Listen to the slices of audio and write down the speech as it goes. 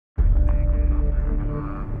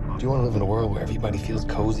Do you want to live in a world where everybody feels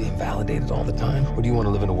cozy and validated all the time? Or do you want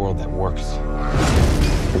to live in a world that works?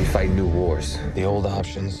 We fight new wars. The old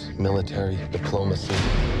options, military, diplomacy,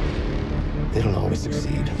 they don't always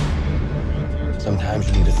succeed. Sometimes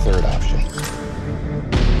you need a third option.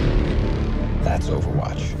 That's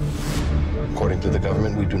Overwatch. According to the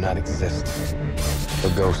government, we do not exist.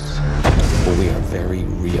 We're ghosts. But we are very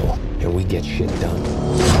real, and we get shit done.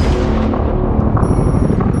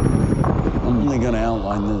 I'm only gonna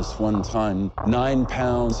outline this one time. 9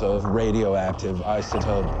 pounds of radioactive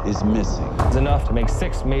isotope is missing. It's enough to make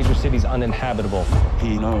 6 major cities uninhabitable.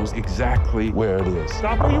 He knows exactly where it is.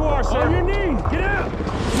 Stop where you are, sir. On your knees. Get out.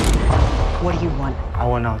 What do you want? I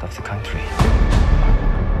want out of the country.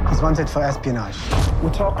 He's wanted for espionage.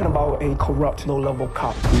 We're talking about a corrupt, low-level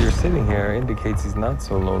cop. You're sitting here indicates he's not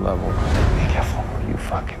so low level. Be careful. You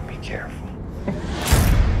fucking be careful.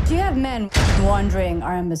 Do you have men wandering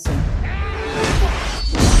our embassy?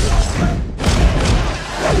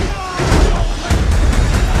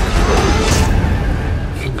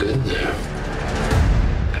 You good there?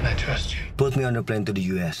 Can I trust you? Put me on a plane to the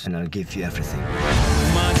US and I'll give you everything.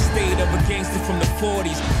 Mind state of a gangster from the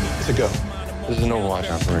 40s. To go. This is an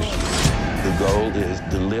Overwatch operation. The goal is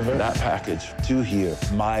deliver that package to here,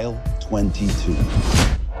 mile 22.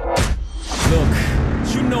 Look,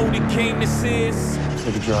 you know the game this is.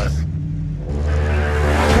 Take a drive.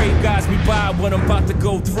 Pray guides me by what I'm about to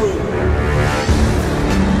go through.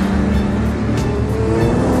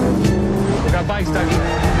 They got bikes, Dougie.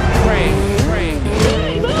 Pray.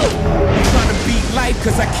 I'm trying to beat life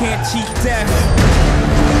cause I can't cheat death.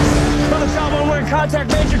 Brother Salvo, we're in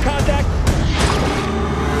contact, major contact.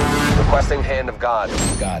 Requesting hand of God.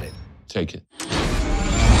 Got it. Take it.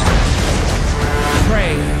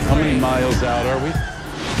 Pray. How many miles out are we?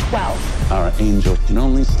 12. Our angel can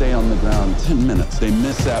only stay on the ground 10 minutes. They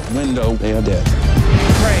miss that window, they are dead.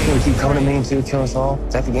 Pray. You keep coming to me until you kill us all.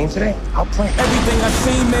 Is that the game today? I'll play. Everything I've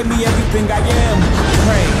seen made me everything I am.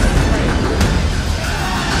 Pray.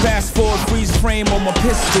 Fast forward, freeze frame on my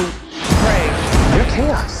pistol. Pray. You're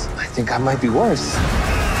chaos. I think I might be worse.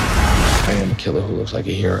 I am a killer who looks like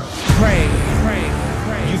a hero. Pray.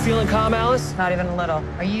 You feeling calm, Alice? Not even a little.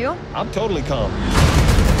 Are you? I'm totally calm.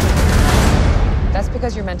 That's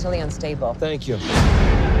because you're mentally unstable. Thank you.